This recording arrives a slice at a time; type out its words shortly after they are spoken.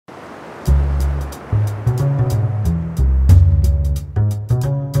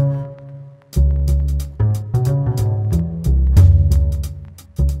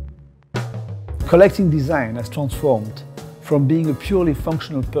Collecting design has transformed from being a purely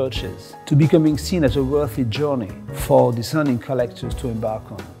functional purchase to becoming seen as a worthy journey for discerning collectors to embark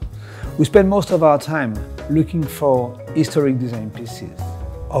on. We spend most of our time looking for historic design pieces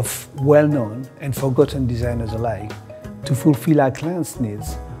of well-known and forgotten designers alike to fulfill our clients'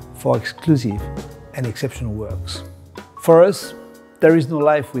 needs for exclusive and exceptional works. For us, there is no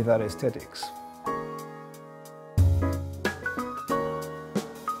life without aesthetics.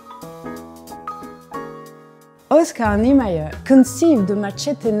 Oscar Niemeyer conceived the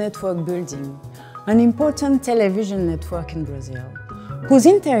Machete network building, an important television network in Brazil, whose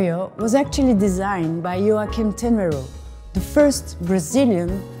interior was actually designed by Joaquim Tenreiro, the first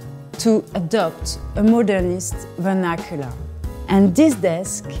Brazilian to adopt a modernist vernacular. And this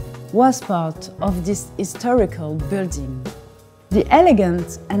desk was part of this historical building. The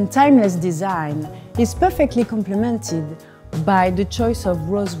elegant and timeless design is perfectly complemented by the choice of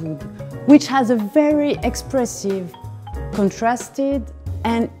rosewood, which has a very expressive, contrasted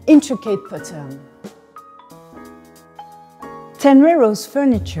and intricate pattern. Tenreiro's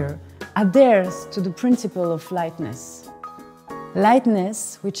furniture adheres to the principle of lightness.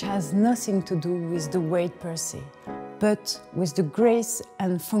 Lightness which has nothing to do with the weight per se, but with the grace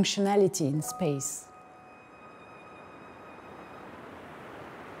and functionality in space.